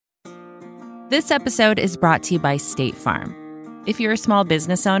This episode is brought to you by State Farm. If you're a small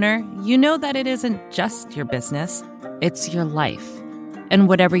business owner, you know that it isn't just your business, it's your life. And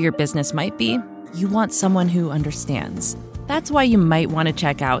whatever your business might be, you want someone who understands. That's why you might want to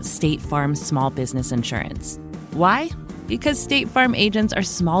check out State Farm Small Business Insurance. Why? Because State Farm agents are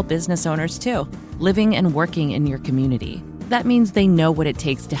small business owners too, living and working in your community. That means they know what it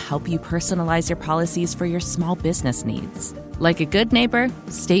takes to help you personalize your policies for your small business needs. Like a good neighbor,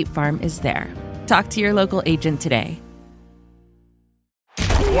 State Farm is there. Talk to your local agent today.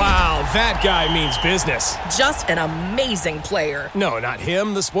 Wow, that guy means business. Just an amazing player. No, not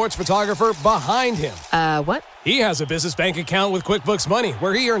him, the sports photographer behind him. What? He has a business bank account with QuickBooks Money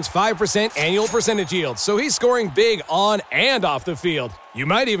where he earns 5% annual percentage yield, so he's scoring big on and off the field. You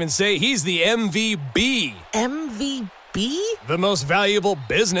might even say he's the MVB. MVP? The most valuable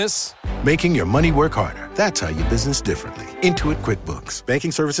business. Making your money work harder. That's how you business differently. Intuit QuickBooks.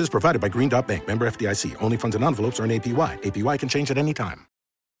 Banking services provided by Green Dot Bank. Member FDIC. Only funds and envelopes earn APY. APY can change at any time.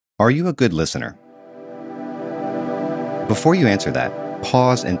 Are you a good listener? Before you answer that,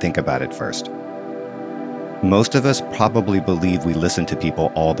 pause and think about it first. Most of us probably believe we listen to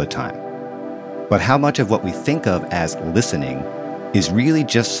people all the time. But how much of what we think of as listening is really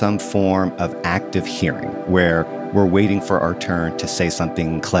just some form of active hearing, where we're waiting for our turn to say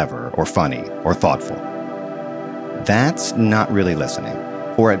something clever or funny or thoughtful? That's not really listening.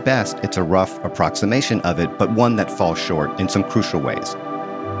 Or at best, it's a rough approximation of it, but one that falls short in some crucial ways.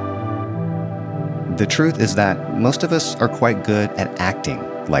 The truth is that most of us are quite good at acting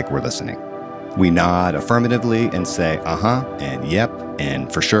like we're listening. We nod affirmatively and say, uh-huh, and yep,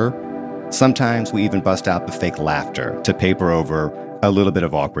 and for sure. Sometimes we even bust out the fake laughter to paper over a little bit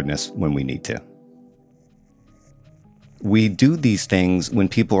of awkwardness when we need to. We do these things when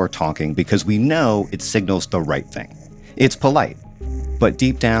people are talking because we know it signals the right thing. It's polite, but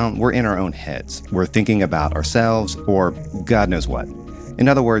deep down, we're in our own heads. We're thinking about ourselves or God knows what. In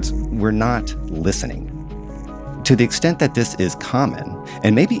other words, we're not listening. To the extent that this is common,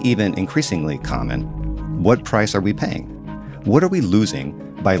 and maybe even increasingly common, what price are we paying? What are we losing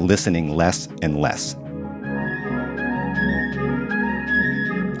by listening less and less?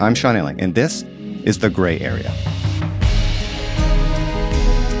 I'm Sean Illing, and this is The Gray Area.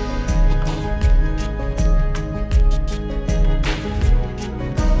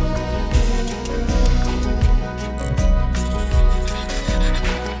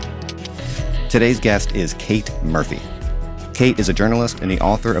 Today's guest is Kate Murphy. Kate is a journalist and the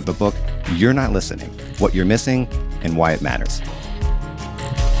author of the book, You're Not Listening: What You're Missing and Why It Matters.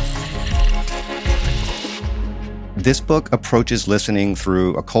 This book approaches listening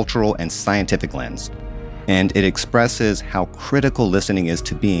through a cultural and scientific lens, and it expresses how critical listening is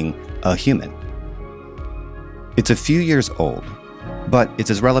to being a human. It's a few years old, but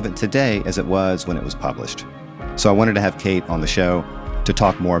it's as relevant today as it was when it was published. So I wanted to have Kate on the show to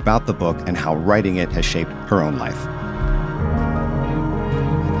talk more about the book and how writing it has shaped her own life.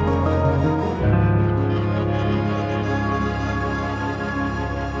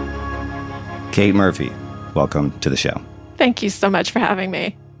 Kate Murphy, welcome to the show. Thank you so much for having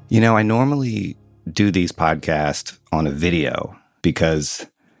me. You know, I normally do these podcasts on a video because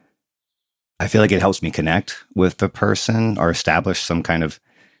I feel like it helps me connect with the person or establish some kind of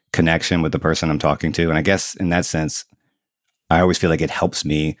connection with the person I'm talking to. And I guess in that sense, I always feel like it helps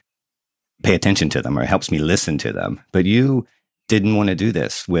me pay attention to them or it helps me listen to them. But you didn't want to do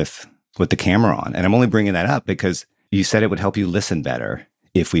this with the camera on. And I'm only bringing that up because you said it would help you listen better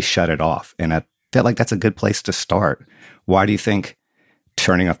if we shut it off. And I felt like that's a good place to start. Why do you think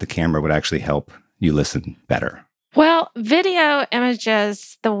turning off the camera would actually help you listen better? Well, video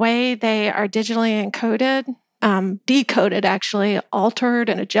images, the way they are digitally encoded, decoded actually, altered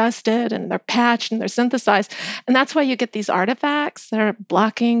and adjusted, and they're patched and they're synthesized. And that's why you get these artifacts that are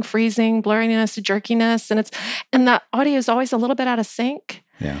blocking, freezing, blurriness, jerkiness, and the audio is always a little bit out of sync.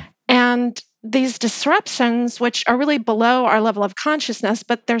 Yeah. And these disruptions, which are really below our level of consciousness,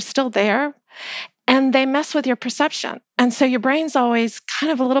 but they're still there, and they mess with your perception. And so your brain's always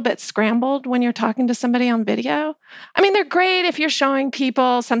kind of a little bit scrambled when you're talking to somebody on video. I mean, they're great if you're showing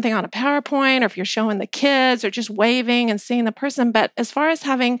people something on a PowerPoint or if you're showing the kids or just waving and seeing the person. But as far as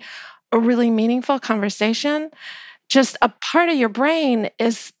having a really meaningful conversation, just a part of your brain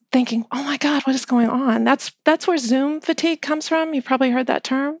is thinking, oh my God, what is going on? That's where Zoom fatigue comes from. You've probably heard that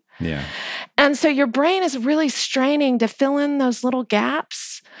term. Yeah. And so your brain is really straining to fill in those little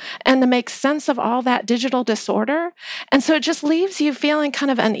gaps and to make sense of all that digital disorder. And so it just leaves you feeling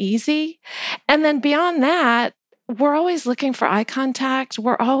kind of uneasy. And then beyond that, we're always looking for eye contact.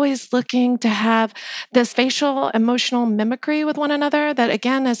 We're always looking to have this facial emotional mimicry with one another that,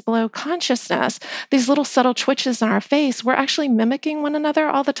 again, is below consciousness. These little subtle twitches in our face, we're actually mimicking one another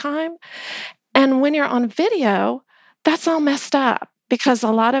all the time. And when you're on video, that's all messed up because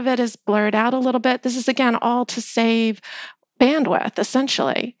a lot of it is blurred out a little bit. This is, again, all to save bandwidth,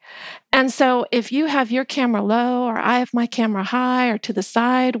 essentially. And so if you have your camera low or I have my camera high or to the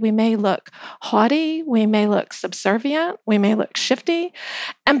side, we may look haughty, we may look subservient, we may look shifty.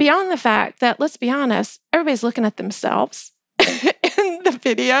 And beyond the fact that, let's be honest, everybody's looking at themselves in the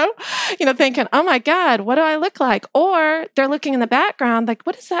video, thinking, oh my God, what do I look like? Or they're looking in the background like,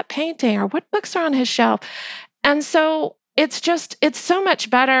 what is that painting? Or what books are on his shelf? And so it's so much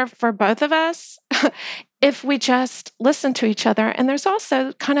better for both of us if we just listen to each other. And there's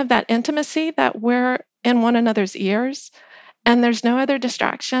also kind of that intimacy that we're in one another's ears and there's no other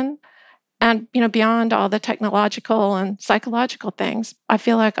distraction. And, beyond all the technological and psychological things, I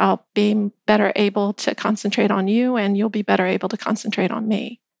feel like I'll be better able to concentrate on you and you'll be better able to concentrate on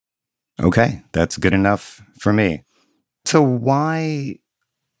me. Okay, that's good enough for me. So why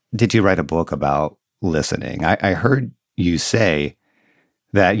did you write a book about listening? I heard you say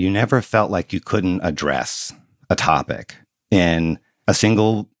that you never felt like you couldn't address a topic in a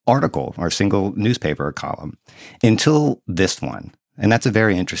single article or a single newspaper column until this one. And that's a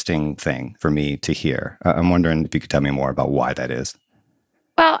very interesting thing for me to hear. I'm wondering if you could tell me more about why that is.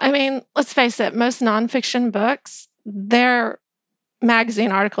 Well, let's face it, most nonfiction books, they're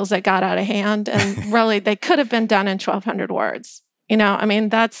magazine articles that got out of hand and really they could have been done in 1,200 words.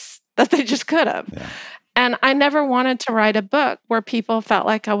 That they just could have. Yeah. And I never wanted to write a book where people felt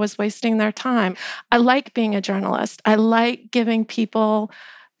like I was wasting their time. I like being a journalist. I like giving people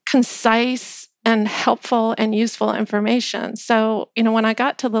concise and helpful and useful information. So, when I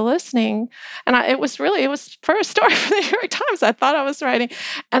got to the listening, and it was for a story for the New York Times I thought I was writing.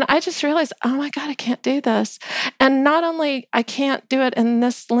 And I just realized, oh my God, I can't do this. And not only I can't do it in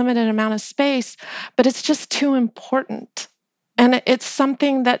this limited amount of space, but it's just too important. And it's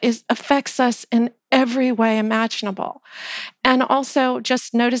something that affects us in every way imaginable. And also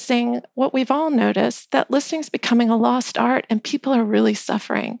just noticing what we've all noticed, that listening is becoming a lost art and people are really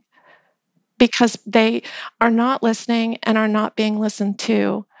suffering because they are not listening and are not being listened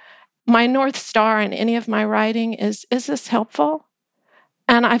to. My North Star in any of my writing is this helpful?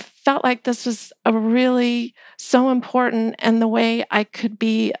 And I felt like this was a really so important and the way I could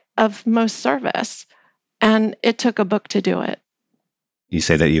be of most service. And it took a book to do it. You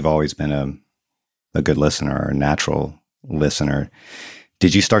say that you've always been a good listener or a natural listener.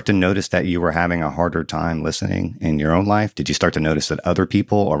 Did you start to notice that you were having a harder time listening in your own life? Did you start to notice that other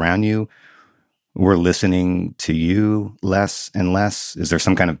people around you were listening to you less and less? Is there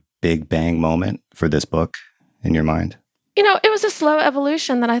some kind of big bang moment for this book in your mind? It was a slow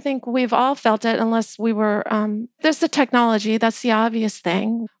evolution that I think we've all felt it unless we were, there's the technology, that's the obvious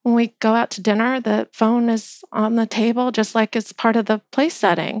thing. When we go out to dinner, the phone is on the table just like it's part of the place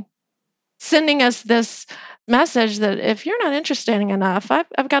setting, sending us this message that if you're not interesting enough,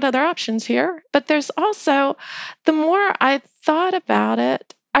 I've got other options here. But there's also, the more I thought about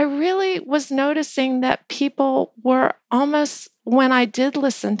it, I really was noticing that people were almost, when I did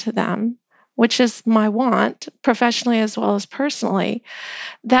listen to them, which is my want, professionally as well as personally,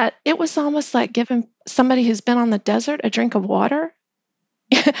 that it was almost like giving somebody who's been on the desert a drink of water.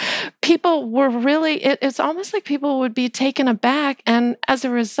 People were really, it's almost like people would be taken aback. And as a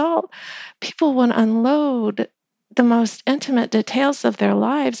result, people would unload the most intimate details of their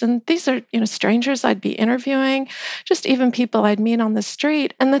lives. And these are, strangers I'd be interviewing, just even people I'd meet on the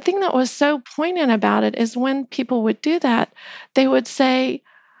street. And the thing that was so poignant about it is when people would do that, they would say,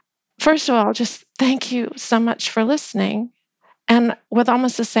 first of all, just thank you so much for listening. And with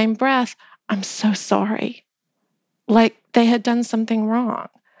almost the same breath, I'm so sorry. Like they had done something wrong.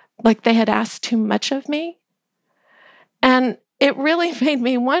 Like they had asked too much of me. And it really made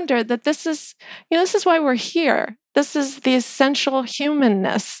me wonder that this is why we're here. This is the essential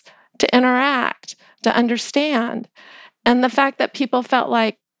humanness to interact, to understand. And the fact that people felt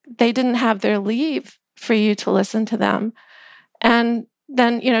like they didn't have their leave for you to listen to them. And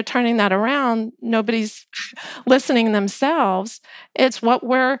then, turning that around, nobody's listening themselves. It's what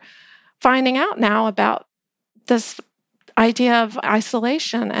we're finding out now about this idea of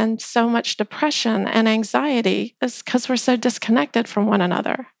isolation and so much depression and anxiety is because we're so disconnected from one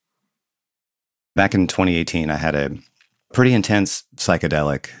another. Back in 2018, I had a pretty intense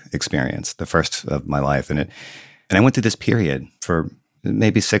psychedelic experience, the first of my life. And I went through this period for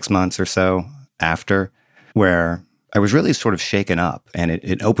maybe 6 months or so after where I was really sort of shaken up, and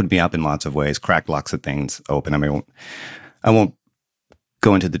it opened me up in lots of ways, cracked lots of things open. I mean, I won't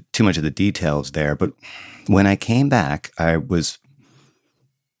go into too much of the details there, but when I came back, I was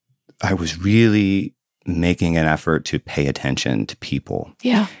really making an effort to pay attention to people.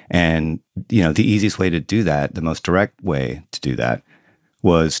 Yeah. And, the easiest way to do that, the most direct way to do that,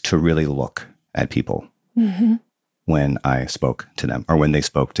 was to really look at people when I spoke to them or when they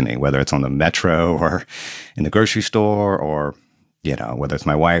spoke to me, whether it's on the metro or in the grocery store or, whether it's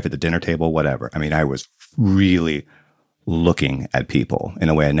my wife at the dinner table, whatever. I mean, I was really looking at people in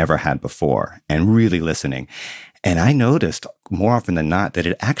a way I never had before and really listening. And I noticed more often than not that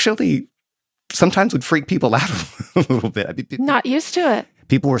it actually sometimes would freak people out a little bit. I mean, Not used to it.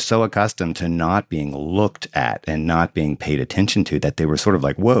 people were so accustomed to not being looked at and not being paid attention to that they were sort of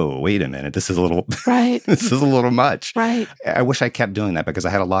like, whoa, wait a minute, this is a little, Right. this is a little much. Right. I wish I kept doing that because I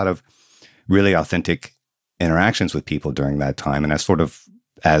had a lot of really authentic interactions with people during that time. And I sort of,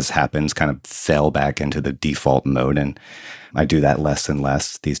 as happens, kind of fell back into the default mode. And I do that less and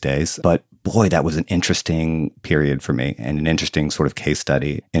less these days. But boy, that was an interesting period for me and an interesting sort of case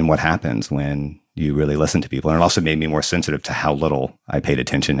study in what happens when you really listen to people. And it also made me more sensitive to how little I paid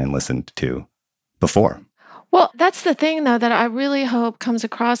attention and listened to before. Well, that's the thing, though, that I really hope comes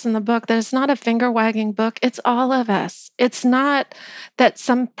across in the book, that it's not a finger-wagging book. It's all of us. It's not that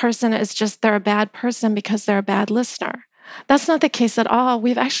some person is just, they're a bad person because they're a bad listener. That's not the case at all.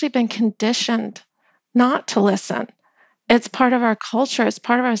 We've actually been conditioned not to listen. It's part of our culture. It's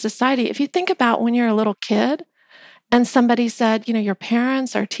part of our society. If you think about when you're a little kid and somebody said, your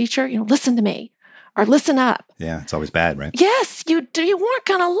parents or teacher, listen to me or listen up. Yeah, it's always bad, right? Yes, you weren't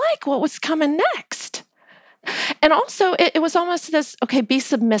going to like what was coming next. And also, it was almost this, okay, be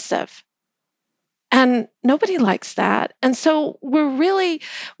submissive. And nobody likes that. And so we're really,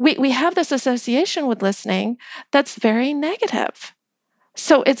 we have this association with listening that's very negative.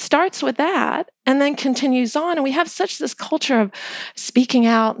 So it starts with that and then continues on. And we have such this culture of speaking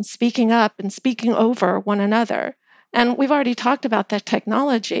out and speaking up and speaking over one another. And we've already talked about that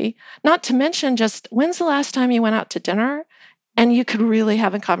technology, not to mention just when's the last time you went out to dinner and you could really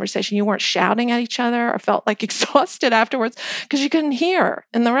have a conversation? You weren't shouting at each other or felt like exhausted afterwards because you couldn't hear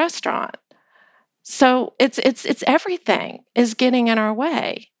in the restaurant. So it's everything is getting in our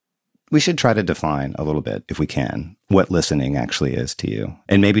way. We should try to define a little bit, if we can, what listening actually is to you,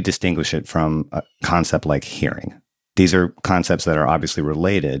 and maybe distinguish it from a concept like hearing. These are concepts that are obviously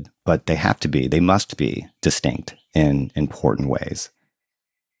related, but they must be distinct in important ways.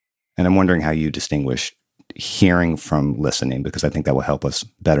 And I'm wondering how you distinguish hearing from listening, because I think that will help us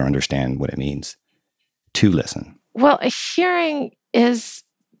better understand what it means to listen. Well, hearing is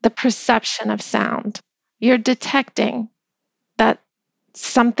the perception of sound. You're detecting that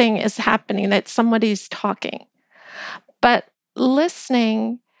something is happening, that somebody's talking. But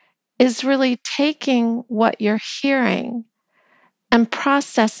listening is really taking what you're hearing and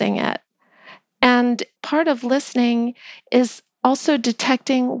processing it. And part of listening is also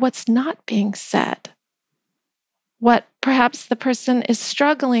detecting what's not being said, what perhaps the person is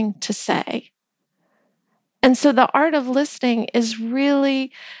struggling to say. And so the art of listening is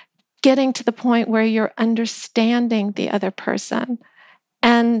really getting to the point where you're understanding the other person.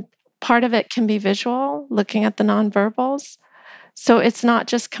 And part of it can be visual, looking at the nonverbals. So it's not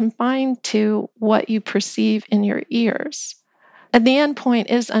just confined to what you perceive in your ears. And the end point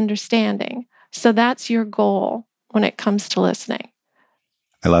is understanding. So that's your goal when it comes to listening.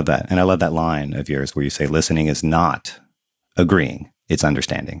 I love that. And I love that line of yours where you say listening is not agreeing, it's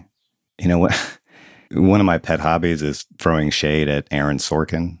understanding. You know what? One of my pet hobbies is throwing shade at Aaron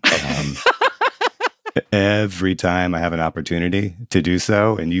Sorkin. Every time I have an opportunity to do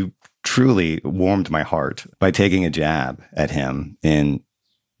so, and you truly warmed my heart by taking a jab at him in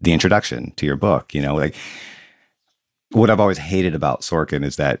the introduction to your book. Like what I've always hated about Sorkin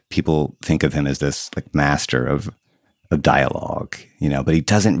is that people think of him as this like master of dialogue, but he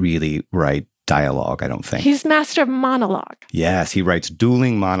doesn't really write dialogue, I don't think. He's master of monologue. Yes, he writes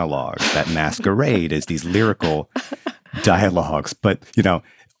dueling monologues that masquerade as these lyrical dialogues. But,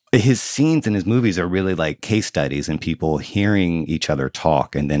 his scenes in his movies are really like case studies and people hearing each other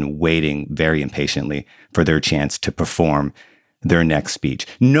talk and then waiting very impatiently for their chance to perform their next speech.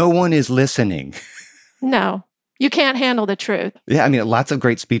 No one is listening. No, you can't handle the truth. Yeah, lots of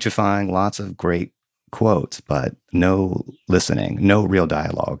great speechifying, lots of great quotes, but no listening, no real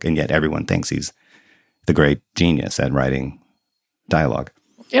dialogue. And yet everyone thinks he's the great genius at writing dialogue.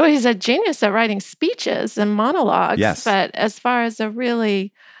 Well, he's a genius at writing speeches and monologues. Yes. But as far as a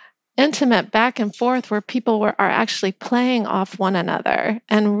really intimate back and forth where people are actually playing off one another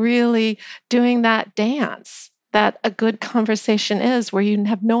and really doing that dance, that a good conversation is, where you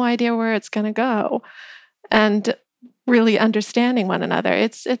have no idea where it's going to go, and really understanding one another.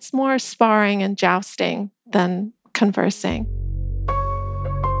 It's more sparring and jousting than conversing.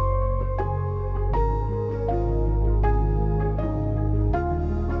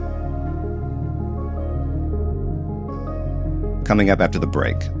 Coming up after the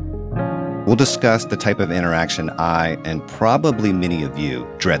break, we'll discuss the type of interaction I, and probably many of you,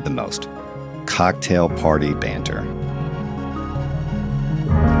 dread the most: cocktail party banter.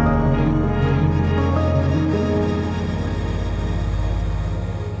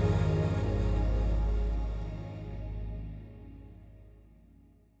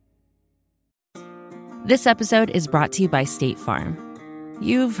 This episode is brought to you by State Farm.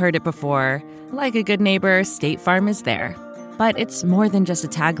 You've heard it before. Like a good neighbor, State Farm is there. But it's more than just a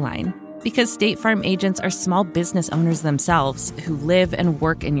tagline, because State Farm agents are small business owners themselves who live and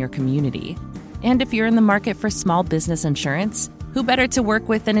work in your community. And if you're in the market for small business insurance, who better to work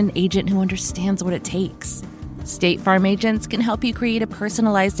with than an agent who understands what it takes? State Farm agents can help you create a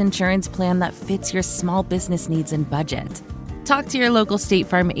personalized insurance plan that fits your small business needs and budget. Talk to your local State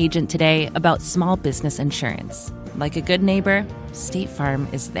Farm agent today about small business insurance. Like a good neighbor, State Farm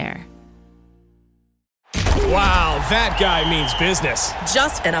is there. Wow, that guy means business.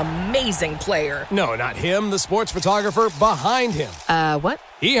 Just an amazing player. No, not him, the sports photographer behind him. What?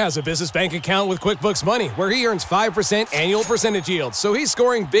 He has a business bank account with QuickBooks Money where he earns 5% annual percentage yield, so he's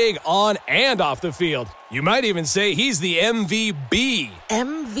scoring big on and off the field. You might even say he's the MVB.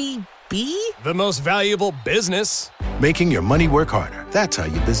 MVP? The most valuable business. Making your money work harder. That's how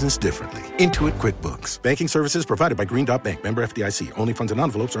you business differently. Intuit QuickBooks. Banking services provided by Green Dot Bank. Member FDIC. Only funds and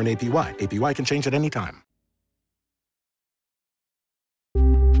envelopes earn APY. APY can change at any time.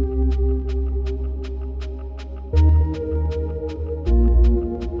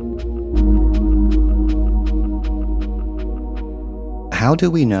 How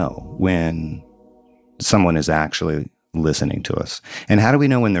do we know when someone is actually listening to us? And how do we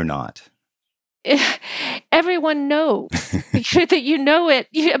know when they're not? Everyone knows that you know it.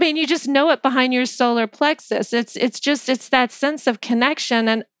 You just know it behind your solar plexus. It's that sense of connection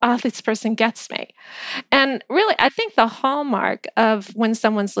and, oh, this person gets me. And really, I think the hallmark of when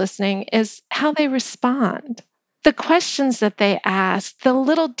someone's listening is how they respond. The questions that they ask, the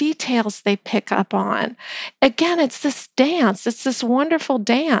little details they pick up on. Again, it's this dance. It's this wonderful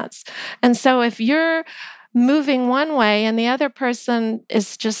dance. And so if you're moving one way and the other person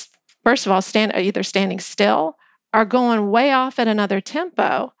is just, first of all, either standing still or going way off at another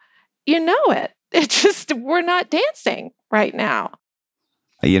tempo, you know it. It's just, we're not dancing right now.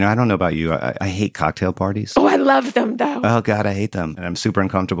 You know, I don't know about you. I hate cocktail parties. Oh, I love them, though. Oh, God, I hate them. And I'm super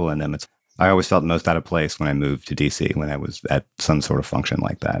uncomfortable in them. I always felt most out of place when I moved to DC, when I was at some sort of function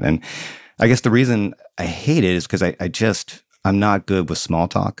like that. And I guess the reason I hate it is because I'm not good with small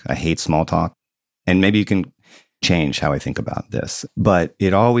talk. I hate small talk. And maybe you can change how I think about this. But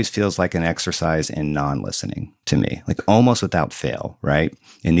it always feels like an exercise in non-listening to me, like almost without fail, right?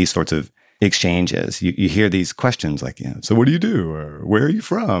 In these sorts of exchanges, you hear these questions like, so what do you do? Or where are you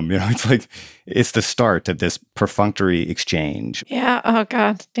from? It's like, it's the start of this perfunctory exchange. Yeah. Oh,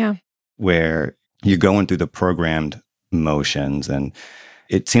 God. Yeah. Where you're going through the programmed motions and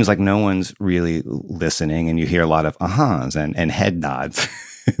it seems like no one's really listening, and you hear a lot of ahas and head nods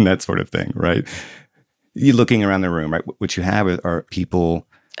and that sort of thing, right? You're looking around the room, right? What you have are people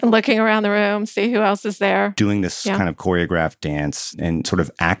looking around the room, see who else is there. Doing this kind of choreographed dance and sort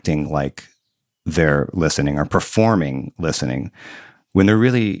of acting like they're listening or performing listening when they're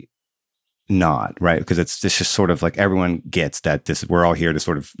really not, right? Because it's just sort of like everyone gets that we're all here to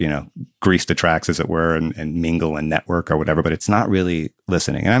sort of, grease the tracks, as it were, and mingle and network or whatever, but it's not really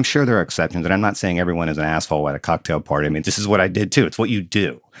listening. And I'm sure there are exceptions, and I'm not saying everyone is an asshole at a cocktail party. I mean, this is what I did too. It's what you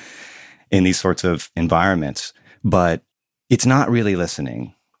do in these sorts of environments, but it's not really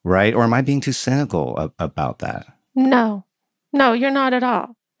listening, right? Or am I being too cynical about that? No, you're not at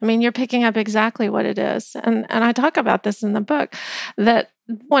all. I mean, you're picking up exactly what it is. And I talk about this in the book, that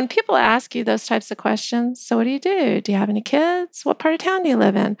when people ask you those types of questions, so what do you do? Do you have any kids? What part of town do you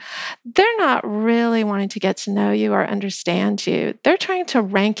live in? They're not really wanting to get to know you or understand you. They're trying to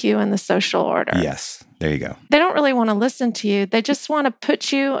rank you in the social order. Yes, there you go. They don't really want to listen to you. They just want to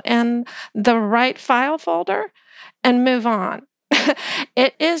put you in the right file folder and move on.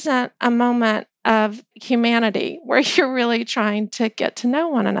 it isn't a moment of humanity where you're really trying to get to know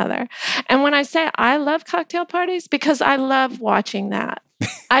one another. And when I say I love cocktail parties, because I love watching that.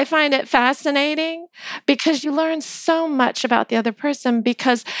 I find it fascinating because you learn so much about the other person,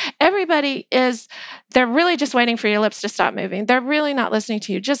 because they're really just waiting for your lips to stop moving. They're really not listening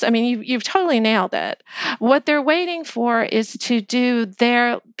to you. You've totally nailed it. What they're waiting for is to do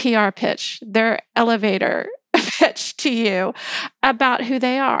their PR pitch, their elevator pitch to you about who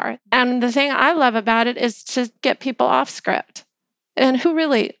they are. And the thing I love about it is to get people off script. And who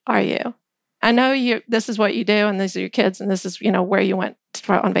really are you? I know this is what you do, and these are your kids, and this is, where you went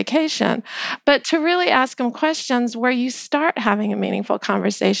on vacation. But to really ask them questions where you start having a meaningful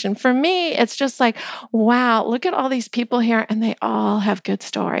conversation. For me, it's just like, wow, look at all these people here, and they all have good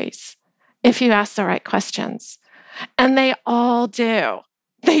stories if you ask the right questions. And they all do.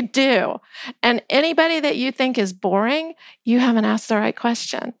 They do. And anybody that you think is boring, you haven't asked the right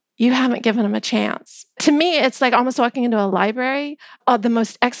question. You haven't given them a chance. To me, it's like almost walking into a library of the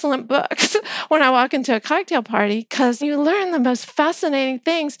most excellent books when I walk into a cocktail party, because you learn the most fascinating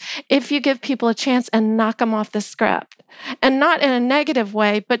things if you give people a chance and knock them off the script. And not in a negative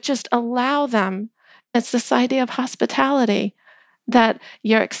way, but just allow them. It's this idea of hospitality, that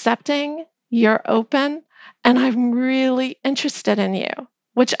you're accepting, you're open, and I'm really interested in you,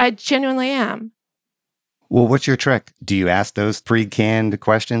 which I genuinely am. Well, what's your trick? Do you ask those pre-canned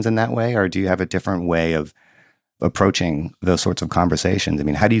questions in that way, or do you have a different way of approaching those sorts of conversations? I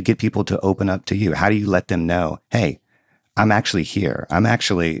mean, how do you get people to open up to you? How do you let them know, hey, I'm actually here. I'm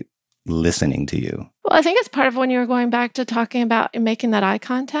actually listening to you? Well, I think it's part of when you were going back to talking about making that eye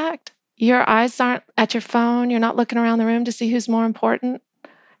contact. Your eyes aren't at your phone. You're not looking around the room to see who's more important.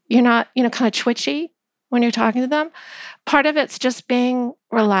 You're not, kind of twitchy when you're talking to them. Part of it's just being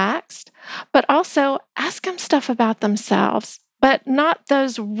relaxed, but also ask them stuff about themselves, but not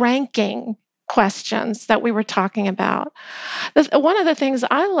those ranking questions that we were talking about. One of the things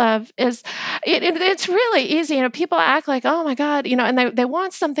I love is it's really easy. People act like, oh my God, and they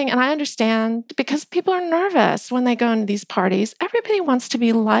want something. And I understand, because people are nervous when they go into these parties. Everybody wants to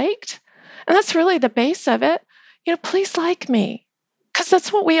be liked. And that's really the base of it. Please like me. Because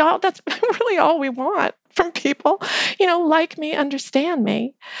that's really all we want from people. Like me, understand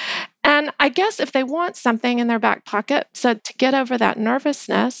me. And I guess if they want something in their back pocket, so to get over that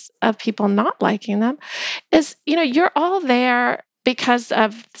nervousness of people not liking them, is, you're all there because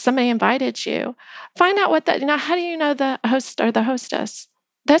of somebody invited you. Find out what that, how do you know the host or the hostess?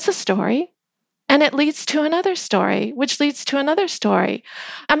 That's a story. And it leads to another story, which leads to another story.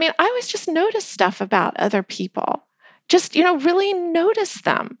 I always just notice stuff about other people. Just, really notice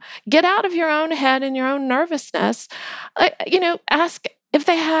them. Get out of your own head and your own nervousness. Ask if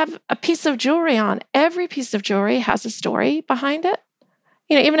they have a piece of jewelry on. Every piece of jewelry has a story behind it.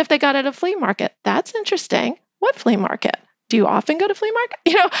 Even if they got it at a flea market, that's interesting. What flea market? Do you often go to flea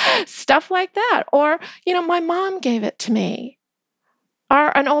market? Stuff like that. Or, my mom gave it to me.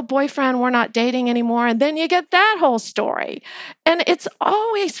 Or an old boyfriend, we're not dating anymore. And then you get that whole story. And it's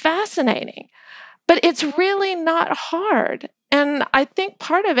always fascinating. But it's really not hard. And I think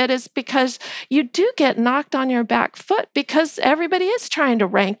part of it is because you do get knocked on your back foot because everybody is trying to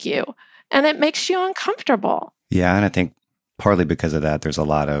rank you, and it makes you uncomfortable. Yeah, and I think partly because of that, there's a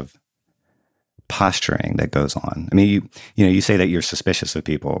lot of posturing that goes on. You say that you're suspicious of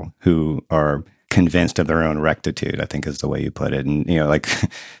people who are convinced of their own rectitude, I think is the way you put it. And,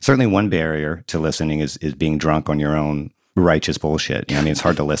 certainly one barrier to listening is being drunk on your own righteous bullshit. It's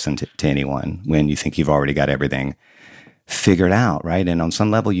hard to listen to anyone when you think you've already got everything figured out, right? And on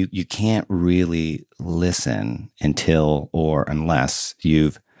some level, you can't really listen unless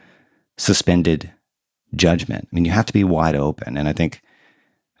you've suspended judgment. You have to be wide open. And I think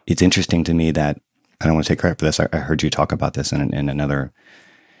it's interesting to me that, I don't want to take credit for this, I heard you talk about this in another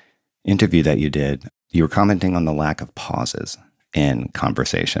interview that you did. You were commenting on the lack of pauses in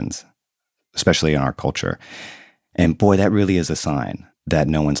conversations, especially in our culture. And boy, that really is a sign that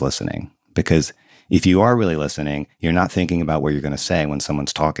no one's listening. Because if you are really listening, you're not thinking about what you're going to say when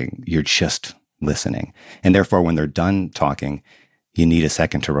someone's talking. You're just listening. And therefore, when they're done talking, you need a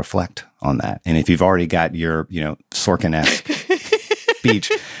second to reflect on that. And if you've already got your, Sorkin-esque speech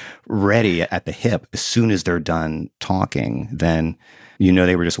ready at the hip, as soon as they're done talking, then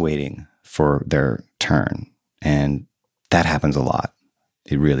they were just waiting for their turn. And that happens a lot.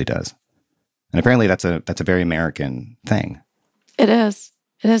 It really does. And apparently that's a very American thing. It is.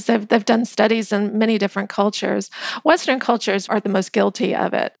 It is. They've done studies in many different cultures. Western cultures are the most guilty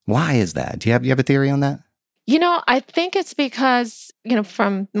of it. Why is that? Do you have a theory on that? I think it's because,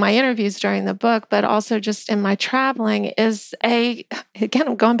 from my interviews during the book, but also just in my traveling, again,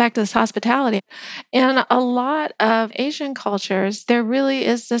 I'm going back to this hospitality. In a lot of Asian cultures, there really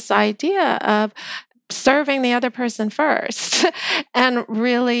is this idea of serving the other person first and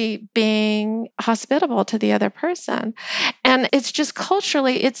really being hospitable to the other person. And it's just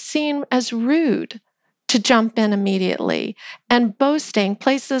culturally, it's seen as rude to jump in immediately and boasting.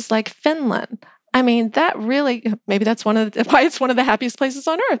 Places like Finland, I mean, that really, maybe that's why it's one of the happiest places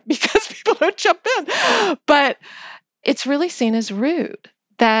on earth, because people don't jump in. But it's really seen as rude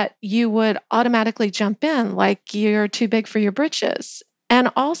that you would automatically jump in like you're too big for your britches. And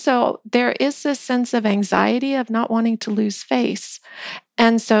also, there is this sense of anxiety of not wanting to lose face.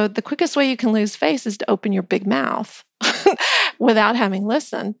 And so the quickest way you can lose face is to open your big mouth without having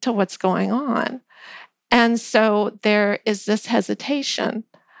listened to what's going on. And so there is this hesitation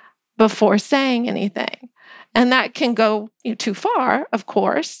before saying anything. And that can go too far, of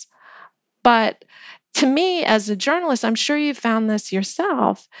course. But to me, as a journalist, I'm sure you found this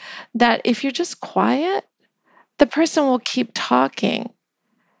yourself, that if you're just quiet, the person will keep talking.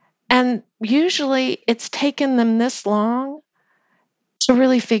 And usually it's taken them this long to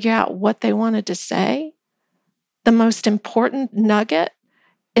really figure out what they wanted to say. The most important nugget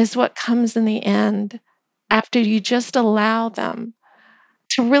is what comes in the end after you just allow them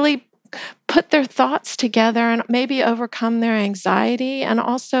to really put their thoughts together and maybe overcome their anxiety and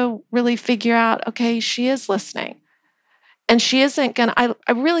also really figure out, okay, she is listening. And she isn't going to,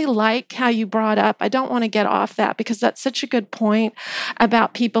 I really like how you brought up, I don't want to get off that because that's such a good point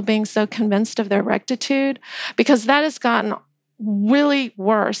about people being so convinced of their rectitude, because that has gotten really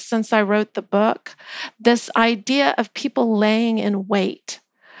worse since I wrote the book. This idea of people laying in wait.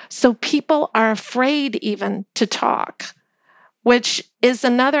 So people are afraid even to talk, which is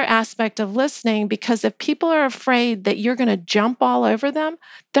another aspect of listening, because if people are afraid that you're going to jump all over them,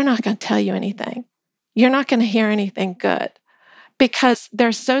 they're not going to tell you anything. You're not going to hear anything good because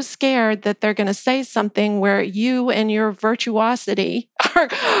they're so scared that they're going to say something where you and your virtuosity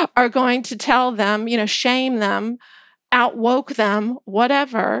are going to tell them, shame them, outwoke them,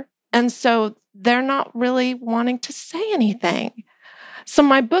 whatever. And so they're not really wanting to say anything. So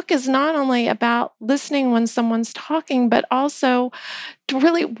my book is not only about listening when someone's talking, but also to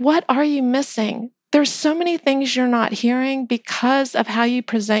really, what are you missing? There's so many things you're not hearing because of how you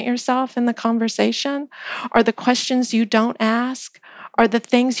present yourself in the conversation, or the questions you don't ask, or the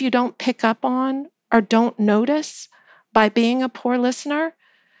things you don't pick up on or don't notice by being a poor listener.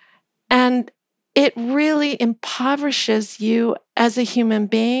 And it really impoverishes you as a human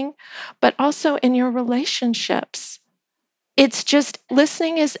being, but also in your relationships. It's just,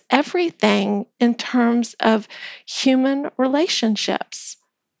 listening is everything in terms of human relationships.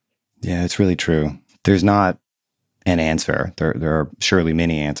 Yeah, it's really true. There's not an answer. There are surely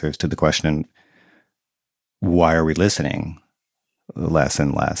many answers to the question, why are we listening less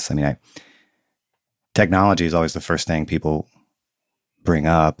and less? I mean, technology is always the first thing people bring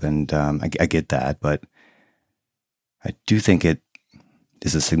up, and I get that, but I do think it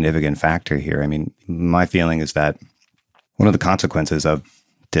is a significant factor here. I mean, my feeling is that one of the consequences of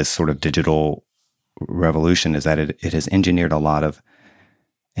this sort of digital revolution is that it has engineered a lot of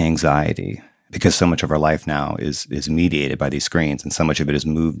anxiety, because so much of our life now is mediated by these screens, and so much of it is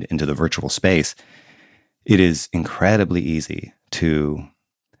moved into the virtual space. It is incredibly easy to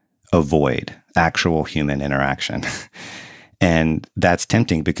avoid actual human interaction. And that's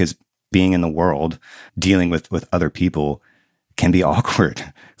tempting, because being in the world, dealing with other people can be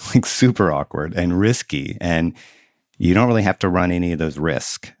awkward, like super awkward and risky. And you don't really have to run any of those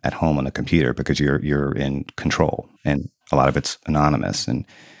risks at home on the computer because you're in control, and a lot of it's anonymous. And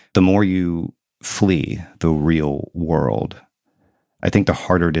the more you flee the real world, I think the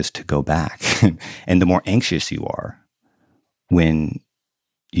harder it is to go back, and the more anxious you are when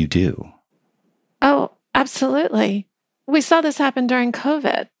you do. Oh, absolutely. We saw this happen during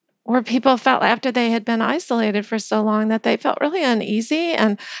COVID, where people felt, after they had been isolated for so long, that they felt really uneasy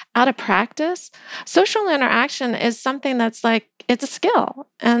and out of practice. Social interaction is something that's like, it's a skill,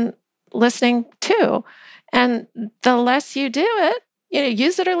 and listening too. And the less you do it,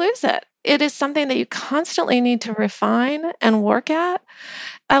 use it or lose it. It is something that you constantly need to refine and work at.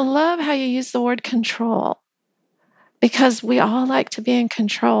 I love how you use the word control, because we all like to be in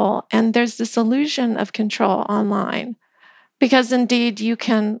control. And there's this illusion of control online. Because indeed, you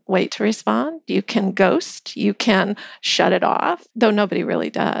can wait to respond, you can ghost, you can shut it off, though nobody really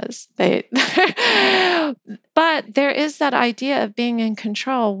does. But there is that idea of being in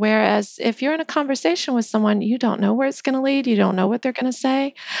control, whereas if you're in a conversation with someone, you don't know where it's going to lead, you don't know what they're going to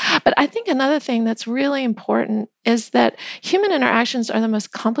say. But I think another thing that's really important is that human interactions are the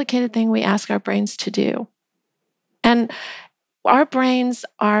most complicated thing we ask our brains to do. And our brains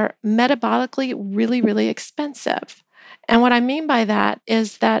are metabolically really, really expensive. And what I mean by that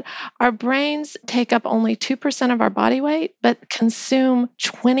is that our brains take up only 2% of our body weight, but consume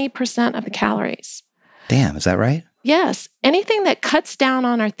 20% of the calories. Damn, is that right? Yes. Anything that cuts down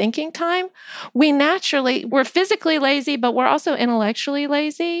on our thinking time, we're physically lazy, but we're also intellectually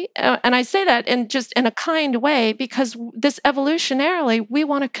lazy. And I say that in a kind way, because this evolutionarily, we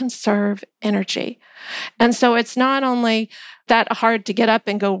want to conserve energy. And so it's not only that hard to get up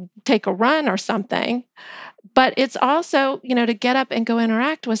and go take a run or something, but it's also, to get up and go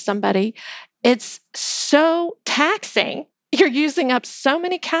interact with somebody, it's so taxing. You're using up so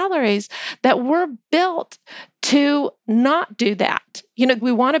many calories that we're built to not do that.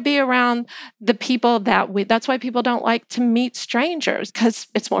 We want to be around the people that's why people don't like to meet strangers, because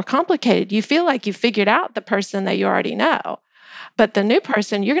it's more complicated. You feel like you figured out the person that you already know. But the new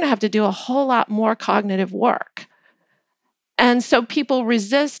person, you're going to have to do a whole lot more cognitive work. And so people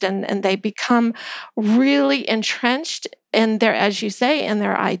resist and they become really entrenched in their, as you say, in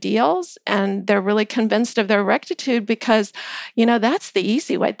their ideals. And they're really convinced of their rectitude because, that's the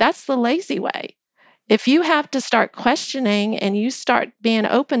easy way. That's the lazy way. If you have to start questioning and you start being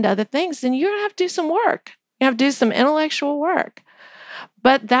open to other things, then you're going to have to do some work. You have to do some intellectual work.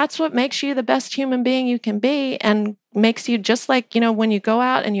 But that's what makes you the best human being you can be and makes you just like, when you go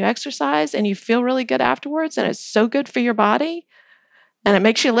out and you exercise and you feel really good afterwards and it's so good for your body and it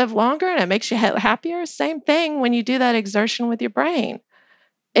makes you live longer and it makes you happier. Same thing when you do that exertion with your brain.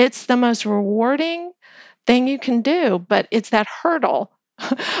 It's the most rewarding thing you can do, but it's that hurdle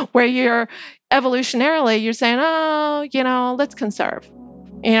where you're evolutionarily, you're saying, let's conserve.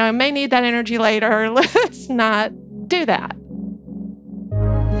 I may need that energy later. Let's not do that.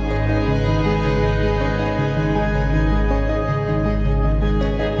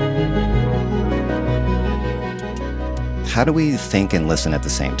 How do we think and listen at the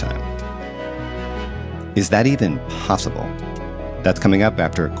same time? Is that even possible? That's coming up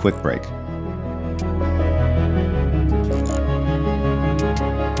after a quick break.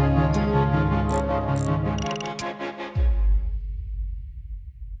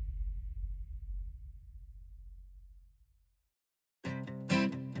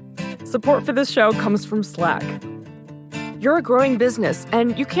 Support for this show comes from Slack. You're a growing business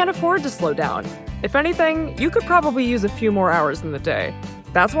and you can't afford to slow down. If anything, you could probably use a few more hours in the day.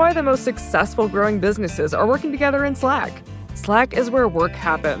 That's why the most successful growing businesses are working together in Slack. Slack is where work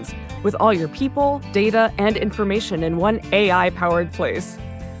happens, with all your people, data, and information in one AI-powered place.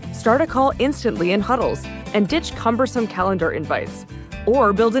 Start a call instantly in huddles and ditch cumbersome calendar invites.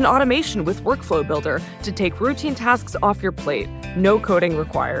 Or build an automation with Workflow Builder to take routine tasks off your plate. No coding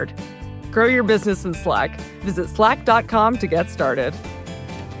required. Grow your business in Slack. Visit slack.com to get started.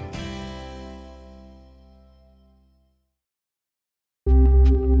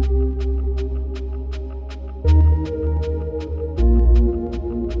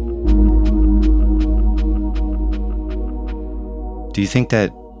 Do you think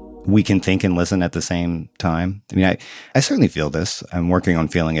that we can think and listen at the same time? I mean, I certainly feel this. I'm working on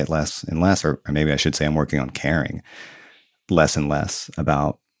feeling it less and less, or maybe I should say I'm working on caring less and less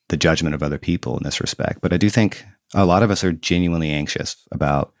about the judgment of other people in this respect. But I do think a lot of us are genuinely anxious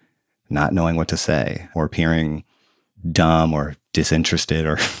about not knowing what to say or appearing dumb or disinterested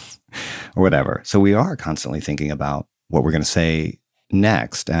or or whatever. So we are constantly thinking about what we're going to say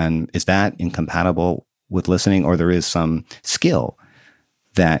next. And is that incompatible with listening, or there is some skill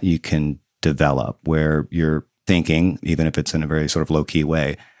that you can develop where you're thinking, even if it's in a very sort of low-key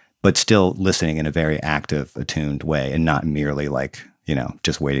way, but still listening in a very active, attuned way and not merely like,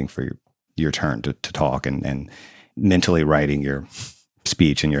 just waiting for your turn to talk and mentally writing your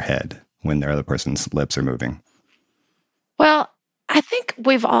speech in your head when the other person's lips are moving? Well, I think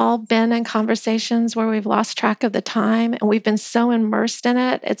we've all been in conversations where we've lost track of the time and we've been so immersed in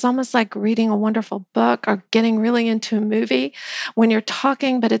it. It's almost like reading a wonderful book or getting really into a movie when you're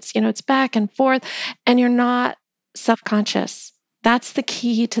talking, but it's back and forth and you're not self-conscious. That's the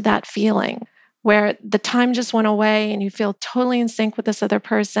key to that feeling where the time just went away and you feel totally in sync with this other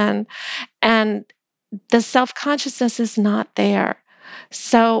person and the self-consciousness is not there.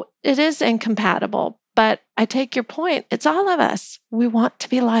 So it is incompatible. But I take your point. It's all of us. We want to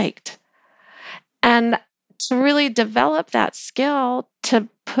be liked. And to really develop that skill to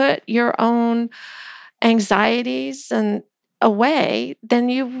put your own anxieties and away, then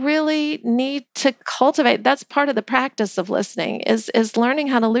you really need to cultivate. That's part of the practice of listening is learning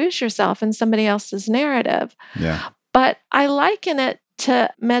how to lose yourself in somebody else's narrative. Yeah. But I liken it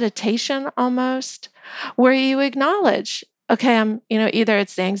to meditation almost, where you acknowledge, okay, I'm, either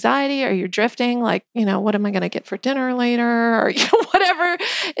it's the anxiety or you're drifting, like, what am I going to get for dinner later? Or whatever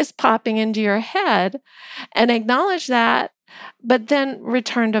is popping into your head, and acknowledge that, but then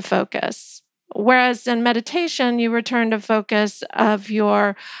return to focus. Whereas in meditation, you return to focus of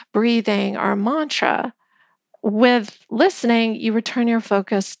your breathing or mantra. With listening, you return your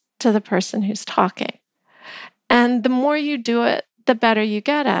focus to the person who's talking. And the more you do it, the better you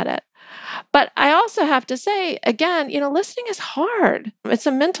get at it. But I also have to say, again, listening is hard. It's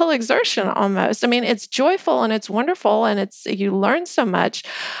a mental exertion almost. I mean, it's joyful and it's wonderful and you learn so much.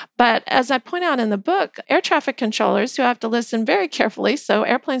 But as I point out in the book, air traffic controllers who have to listen very carefully so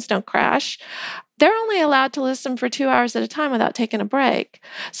airplanes don't crash, they're only allowed to listen for 2 hours at a time without taking a break.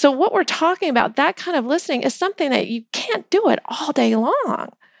 So what we're talking about, that kind of listening, is something that you can't do it all day long.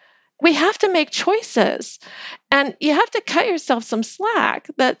 We have to make choices, and you have to cut yourself some slack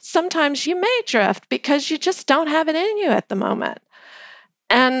that sometimes you may drift because you just don't have it in you at the moment.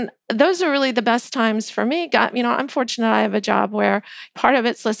 And those are really the best times for me. I'm fortunate I have a job where part of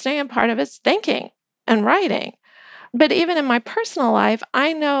it's listening and part of it's thinking and writing. But even in my personal life,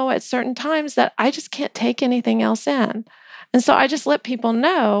 I know at certain times that I just can't take anything else in. And so I just let people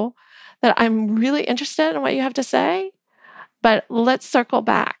know that I'm really interested in what you have to say, but let's circle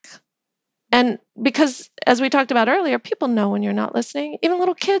back. And because, as we talked about earlier, people know when you're not listening. Even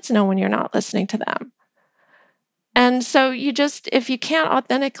little kids know when you're not listening to them. And so if you can't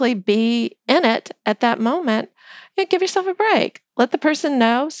authentically be in it at that moment, give yourself a break. Let the person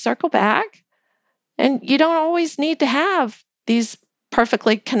know, circle back. And you don't always need to have these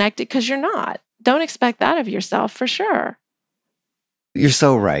perfectly connected, because you're not. Don't expect that of yourself, for sure. You're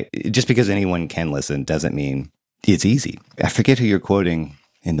so right. Just because anyone can listen doesn't mean it's easy. I forget who you're quoting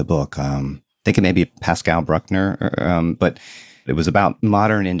in the book. I think it may be Pascal Bruckner, but it was about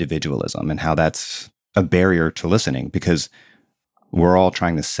modern individualism and how that's a barrier to listening, because we're all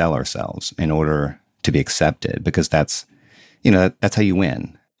trying to sell ourselves in order to be accepted, because that's how you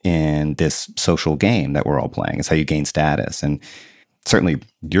win in this social game that we're all playing. It's how you gain status. And certainly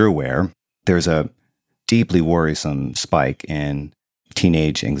you're aware there's a deeply worrisome spike in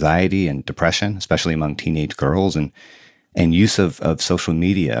teenage anxiety and depression, especially among teenage girls. And use of social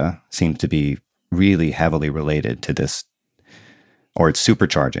media seems to be really heavily related to this, or it's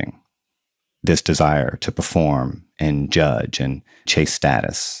supercharging this desire to perform and judge and chase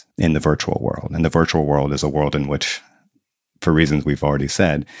status in the virtual world. And the virtual world is a world in which, for reasons we've already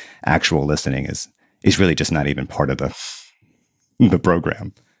said, actual listening is really just not even part of the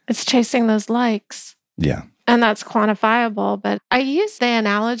program. It's chasing those likes. Yeah. And that's quantifiable. But I use the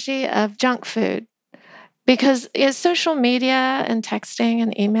analogy of junk food, because it's social media and texting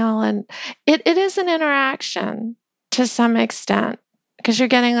and email, and it is an interaction to some extent, because you're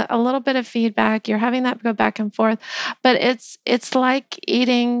getting a little bit of feedback. You're having that go back and forth. But it's like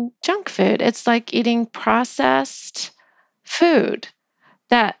eating junk food. It's like eating processed food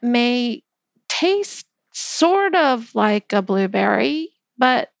that may taste sort of like a blueberry,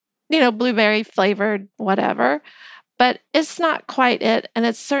 but, blueberry flavored, whatever. But it's not quite it, and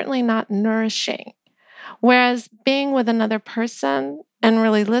it's certainly not nourishing. Whereas being with another person and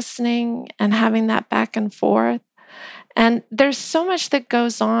really listening and having that back and forth, and there's so much that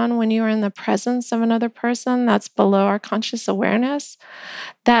goes on when you are in the presence of another person that's below our conscious awareness,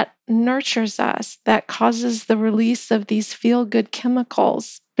 that nurtures us, that causes the release of these feel-good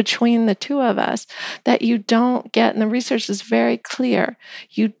chemicals between the two of us that you don't get, and the research is very clear,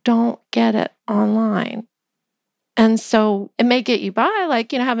 you don't get it online. And so it may get you by,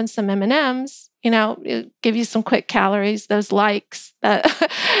 like, having some M&Ms, give you some quick calories, those likes,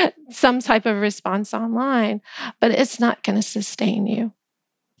 some type of response online, but it's not going to sustain you.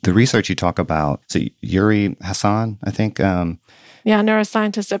 The research you talk about, so Yuri Hassan, I think.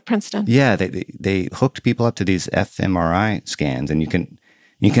 Neuroscientist at Princeton. Yeah, they hooked people up to these fMRI scans, and you can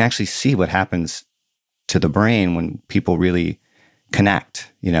actually see what happens to the brain when people really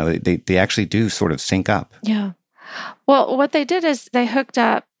connect. They actually do sort of sync up. Yeah. Well, what they did is they hooked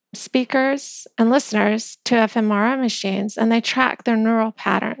up speakers and listeners to fMRI machines, and they tracked their neural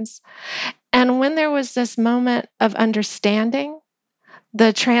patterns. And when there was this moment of understanding,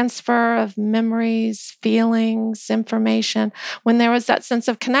 the transfer of memories, feelings, information, when there was that sense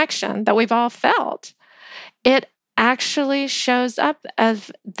of connection that we've all felt, it actually shows up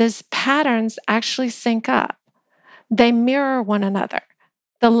as these patterns actually sync up. they mirror one another.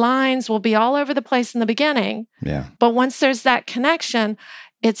 The lines will be all over the place in the beginning. Yeah. But once there's that connection,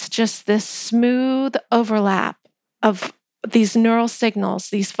 it's just this smooth overlap of these neural signals,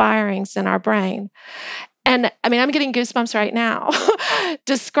 these firings in our brain. And I mean, I'm getting goosebumps right now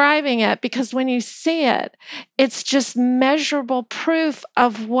describing it, because when you see it, it's just measurable proof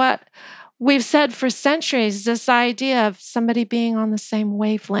of what we've said for centuries, this idea of somebody being on the same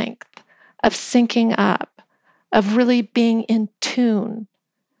wavelength, of syncing up, of really being in tune.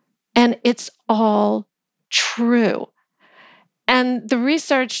 And it's all true. And the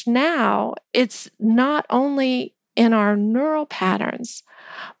research now, it's not only in our neural patterns,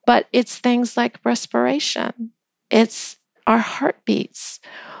 but it's things like respiration. It's our heartbeats.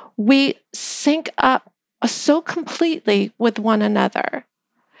 We sync up so completely with one another.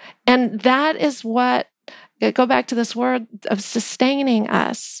 And that is what, go back to this word of sustaining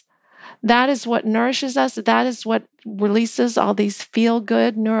us. That is what nourishes us. That is what releases all these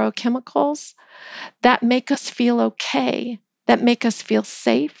feel-good neurochemicals that make us feel okay, that make us feel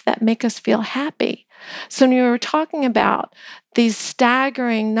safe, that make us feel happy. So when you were talking about these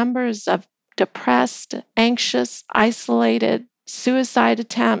staggering numbers of depressed, anxious, isolated, suicide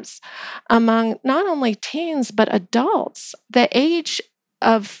attempts among not only teens, but adults, the age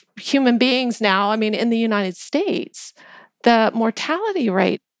of human beings now, I mean, in the United States, the mortality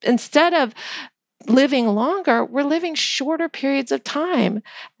rate, instead of living longer, we're living shorter periods of time.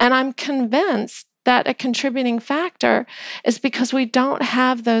 And I'm convinced that a contributing factor is because we don't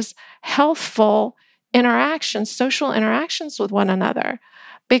have those healthful interactions, social interactions with one another,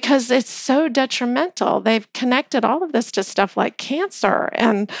 because it's so detrimental. They've connected all of this to stuff like cancer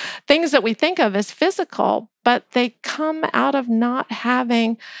and things that we think of as physical, but they come out of not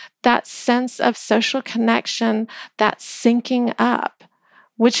having that sense of social connection, that syncing up,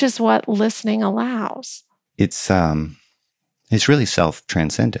 which is what listening allows. It's really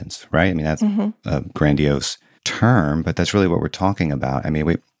self-transcendence, right? I mean, that's a grandiose term, but that's really what we're talking about. I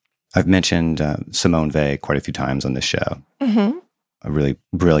mean, I've mentioned Simone Weil quite a few times on this show, a really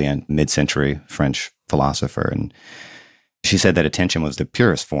brilliant mid-century French philosopher. And she said that attention was the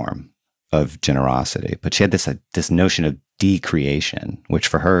purest form of generosity. But she had this notion of decreation, which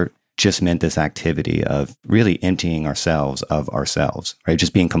for her just meant this activity of really emptying ourselves of ourselves, right?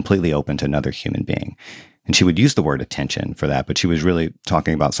 Just being completely open to another human being. And she would use the word attention for that, but she was really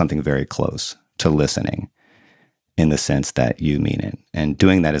talking about something very close to listening in the sense that you mean it. And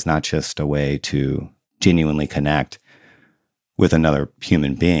doing that is not just a way to genuinely connect with another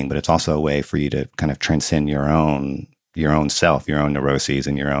human being, but it's also a way for you to kind of transcend your own self, your own neuroses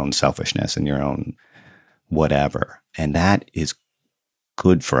and your own selfishness and your own whatever. And that is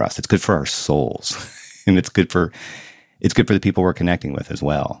good for us. It's good for our souls. And it's good for the people we're connecting with as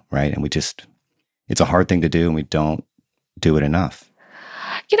well, right? And it's a hard thing to do, and we don't do it enough.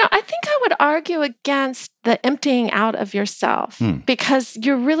 You know, I think I would argue against the emptying out of yourself because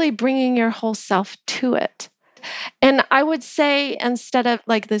you're really bringing your whole self to it. And I would say, instead of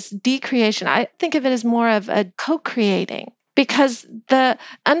like this decreation, I think of it as more of a co-creating, because the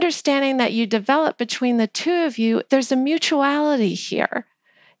understanding that you develop between the two of you, there's a mutuality here.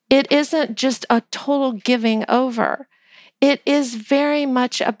 It isn't just a total giving over. It is very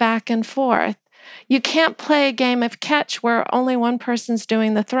much a back and forth. You can't play a game of catch where only one person's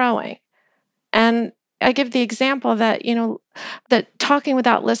doing the throwing. And I give the example that, that talking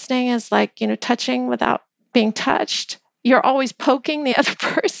without listening is like, touching without being touched. You're always poking the other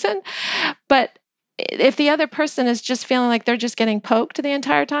person. But if the other person is just feeling like they're just getting poked the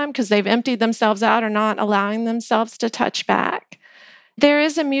entire time because they've emptied themselves out or not allowing themselves to touch back, there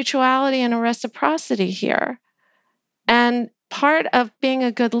is a mutuality and a reciprocity here. And part of being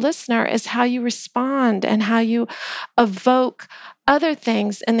a good listener is how you respond and how you evoke other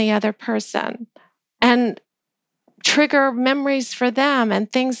things in the other person and trigger memories for them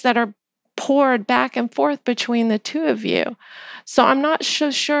and things that are poured back and forth between the two of you. So I'm not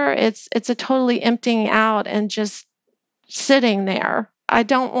so sure it's a totally emptying out and just sitting there. I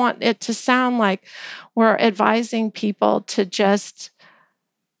don't want it to sound like we're advising people to just,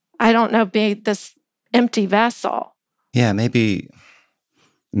 be this empty vessel. Yeah, maybe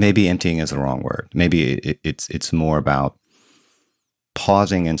emptying is the wrong word. Maybe it's more about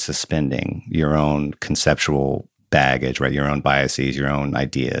pausing and suspending your own conceptual baggage, right? Your own biases, your own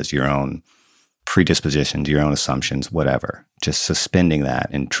ideas, your own predispositions, your own assumptions, whatever. Just suspending that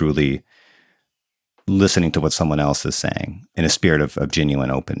and truly listening to what someone else is saying in a spirit of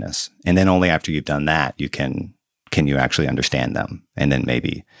genuine openness. And then only after you've done that, you can you actually understand them, and then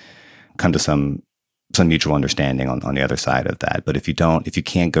maybe come to some mutual understanding on the other side of that. But if you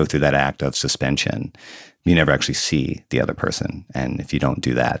can't go through that act of suspension, you never actually see the other person. And if you don't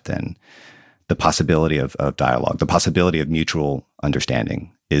do that, then the possibility of dialogue, the possibility of mutual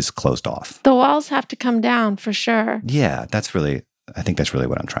understanding is closed off. The walls have to come down for sure. Yeah, I think that's really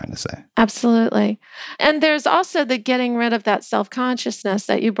what I'm trying to say. Absolutely. And there's also the getting rid of that self-consciousness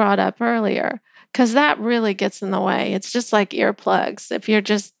that you brought up earlier, because that really gets in the way. It's just like earplugs. If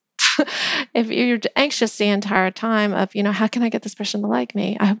you're anxious the entire time of, how can I get this person to like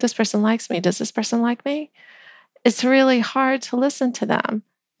me? I hope this person likes me. Does this person like me? It's really hard to listen to them.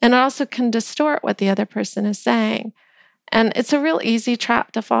 And it also can distort what the other person is saying. And it's a real easy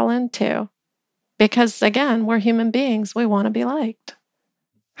trap to fall into because, again, we're human beings. We want to be liked.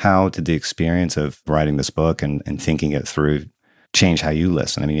 How did the experience of writing this book and thinking it through change how you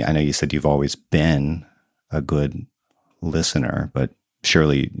listen? I mean, I know you said you've always been a good listener, but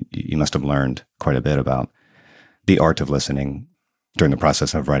surely you must have learned quite a bit about the art of listening during the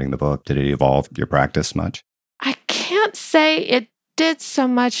process of writing the book. Did it evolve your practice much? I can't say it did so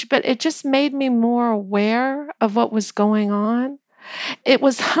much, but it just made me more aware of what was going on. It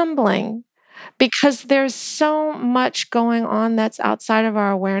was humbling because there's so much going on that's outside of our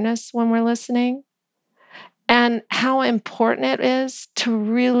awareness when we're listening, and how important it is to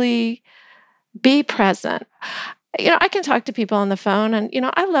really be present. I can talk to people on the phone and,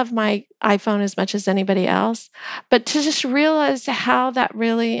 I love my iPhone as much as anybody else, but to just realize how that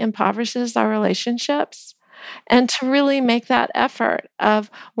really impoverishes our relationships and to really make that effort of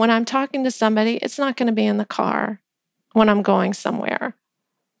when I'm talking to somebody, it's not going to be in the car when I'm going somewhere.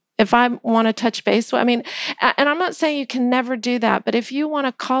 If I want to touch base, and I'm not saying you can never do that, but if you want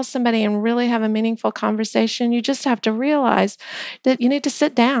to call somebody and really have a meaningful conversation, you just have to realize that you need to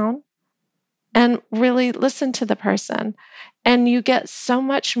sit down and really listen to the person. And you get so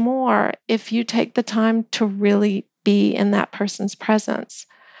much more if you take the time to really be in that person's presence.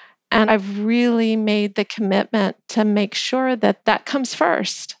 And I've really made the commitment to make sure that that comes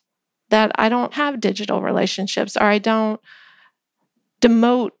first, that I don't have digital relationships or I don't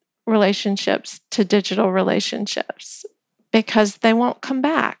demote relationships to digital relationships because they won't come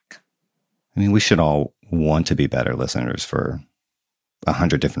back. I mean, we should all want to be better listeners for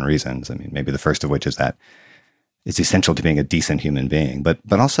 100 different reasons. I mean, maybe the first of which is that it's essential to being a decent human being, but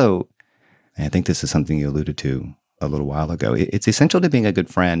also, and I think this is something you alluded to a little while ago, it's essential to being a good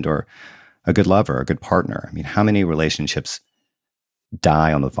friend or a good lover, a good partner. I mean, how many relationships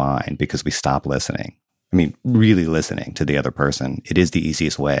die on the vine because we stop listening? I mean, really listening to the other person. It is the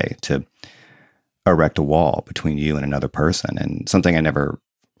easiest way to erect a wall between you and another person. And something I never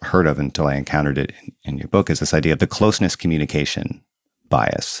heard of until I encountered it in your book is this idea of the closeness communication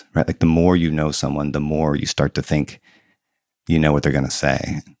bias, right? Like the more you know someone, the more you start to think you know what they're going to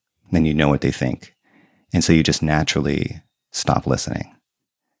say, then you know what they think. And so you just naturally stop listening.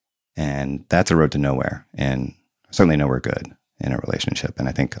 And that's a road to nowhere, and certainly nowhere good in a relationship. And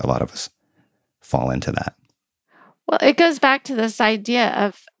I think a lot of us fall into that. Well, it goes back to this idea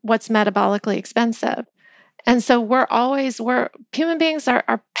of what's metabolically expensive. And so we're human beings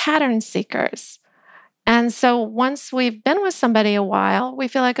are pattern seekers. And so once we've been with somebody a while, we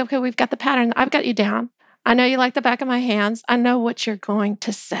feel like, okay, we've got the pattern. I've got you down. I know you like the back of my hands. I know what you're going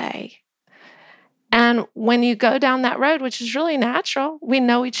to say. And when you go down that road, which is really natural, we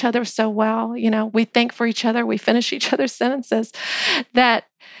know each other so well, we think for each other, we finish each other's sentences, that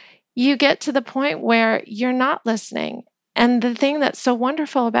you get to the point where you're not listening. And the thing that's so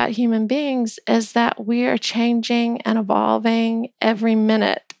wonderful about human beings is that we are changing and evolving every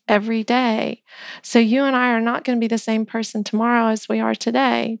minute, every day. So you and I are not going to be the same person tomorrow as we are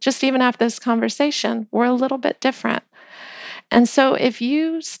today. Just even after this conversation, we're a little bit different. And so if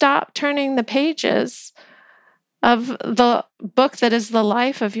you stop turning the pages of the book that is the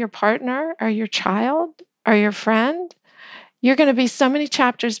life of your partner or your child or your friend, you're going to be so many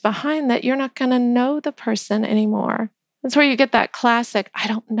chapters behind that you're not going to know the person anymore. That's where you get that classic, I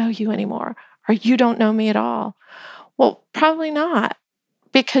don't know you anymore, or you don't know me at all. Well, probably not,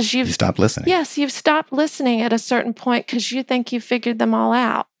 because you stopped listening. Yes, you've stopped listening at a certain point because you think you figured them all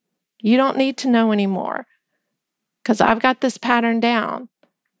out. You don't need to know anymore because I've got this pattern down.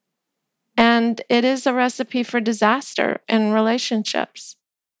 And it is a recipe for disaster in relationships.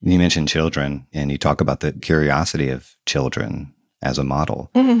 You mentioned children, and you talk about the curiosity of children as a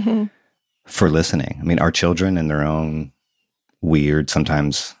model for listening. I mean, are children in their own weird,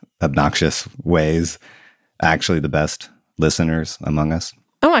 sometimes obnoxious ways actually the best listeners among us?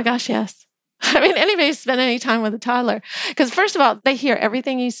 Oh my gosh, yes. I mean, anybody who's spent any time with a toddler. Because first of all, they hear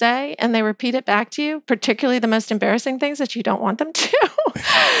everything you say and they repeat it back to you, particularly the most embarrassing things that you don't want them to.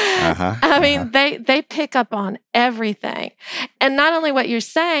 I mean, they pick up on everything. And not only what you're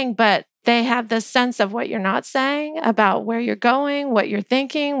saying, but They have this sense of what you're not saying, about where you're going, what you're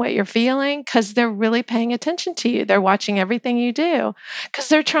thinking, what you're feeling, because they're really paying attention to you. They're watching everything you do because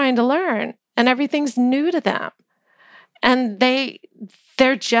they're trying to learn and everything's new to them. And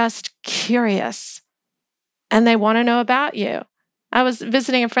they're just curious and they want to know about you. I was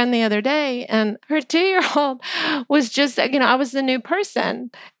visiting a friend the other day and her 2-year-old was just, I was the new person.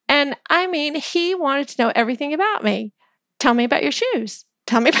 And I mean, he wanted to know everything about me. Tell me about your shoes.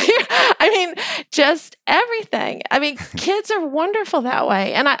 Tell me about just everything. Kids are wonderful that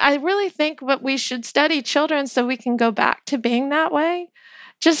way. And I really think that we should study children so we can go back to being that way.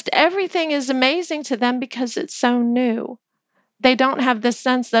 Just everything is amazing to them because it's so new. They don't have this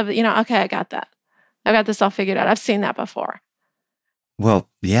sense of, okay, I got that. I got this all figured out. I've seen that before. Well,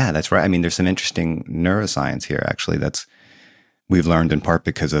 yeah, that's right. There's some interesting neuroscience here, actually, we've learned in part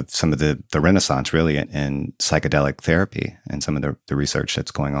because of some of the renaissance, really, in psychedelic therapy and some of the research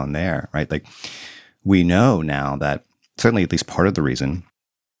that's going on there, right? Like, we know now that certainly at least part of the reason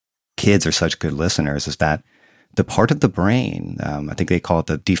kids are such good listeners is that the part of the brain, I think they call it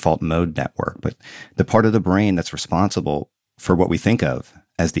the default mode network, but the part of the brain that's responsible for what we think of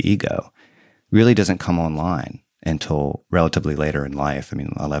as the ego really doesn't come online until relatively later in life.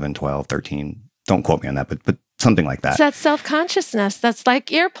 11, 12, 13, don't quote me on that, but something like that. It's that self-consciousness. That's like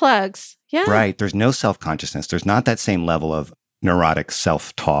earplugs. Yeah. Right. There's no self-consciousness. There's not that same level of neurotic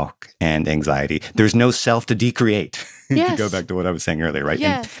self-talk and anxiety. There's no self to decreate. Yes. To go back to what I was saying earlier, right?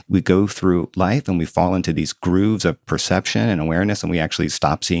 Yes. And we go through life and we fall into these grooves of perception and awareness, and we actually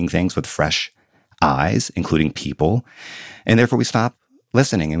stop seeing things with fresh eyes, including people. And therefore we stop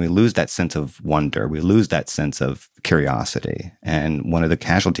listening and we lose that sense of wonder. We lose that sense of curiosity. And one of the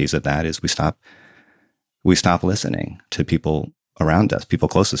casualties of that is we stop listening to people around us, people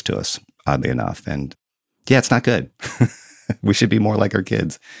closest to us, oddly enough. And yeah, it's not good. We should be more like our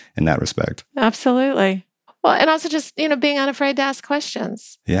kids in that respect. Absolutely. Well, and also just, being unafraid to ask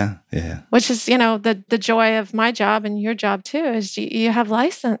questions. Yeah, yeah. Which is, the joy of my job and your job too, is you have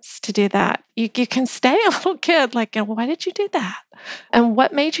license to do that. You can stay a little kid, like, why did you do that? And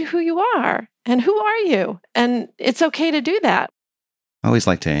what made you who you are? And who are you? And it's okay to do that. I always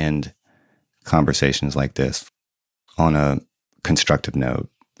like to end conversations like this on a constructive note,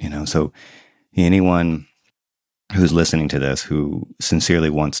 so anyone who's listening to this who sincerely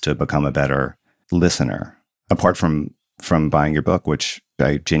wants to become a better listener, apart from buying your book, which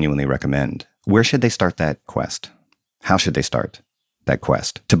I genuinely recommend, where should they start that quest? How should they start that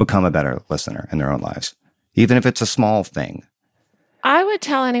quest to become a better listener in their own lives, even if it's a small thing? I would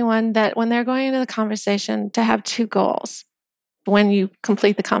tell anyone that when they're going into the conversation to have 2 goals. When you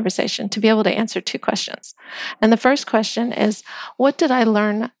complete the conversation, to be able to answer 2 questions. And the first question is, what did I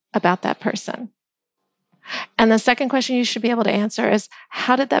learn about that person? And the second question you should be able to answer is,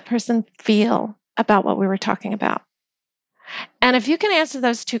 how did that person feel about what we were talking about? And if you can answer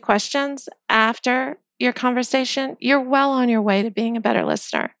those 2 questions after your conversation, you're well on your way to being a better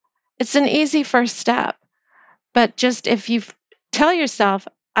listener. It's an easy first step. But just if you tell yourself,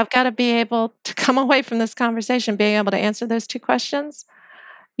 I've got to be able to come away from this conversation being able to answer those 2 questions,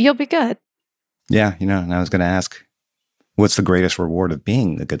 you'll be good. Yeah, and I was going to ask, what's the greatest reward of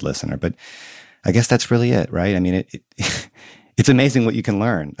being a good listener? But I guess that's really it, right? It's amazing what you can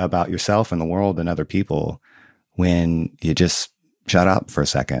learn about yourself and the world and other people when you just shut up for a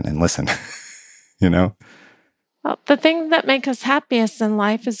second and listen, Well, the thing that makes us happiest in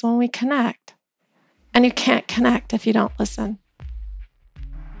life is when we connect. And you can't connect if you don't listen.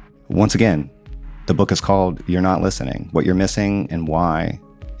 Once again, the book is called You're Not Listening, What You're Missing and Why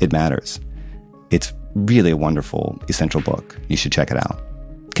It Matters. It's really a wonderful, essential book. You should check it out.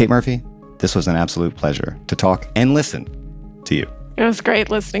 Kate Murphy, this was an absolute pleasure to talk and listen to you. It was great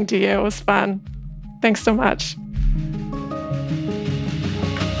listening to you. It was fun. Thanks so much.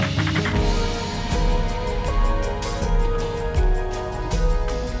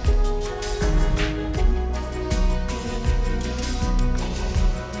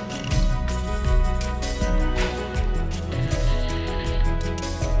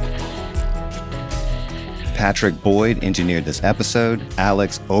 Patrick Boyd engineered this episode.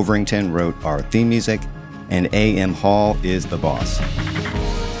 Alex Overington wrote our theme music. And A.M. Hall is the boss.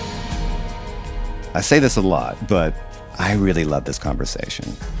 I say this a lot, but I really love this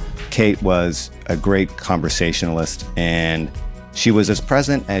conversation. Kate was a great conversationalist, and she was as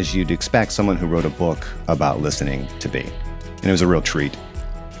present as you'd expect someone who wrote a book about listening to be. And it was a real treat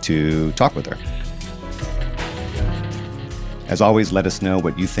to talk with her. As always, let us know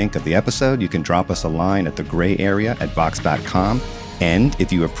what you think of the episode. You can drop us a line at thegrayarea@vox.com. And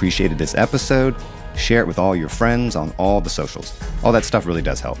if you appreciated this episode, share it with all your friends on all the socials. All that stuff really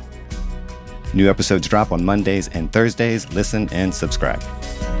does help. New episodes drop on Mondays and Thursdays. Listen and subscribe.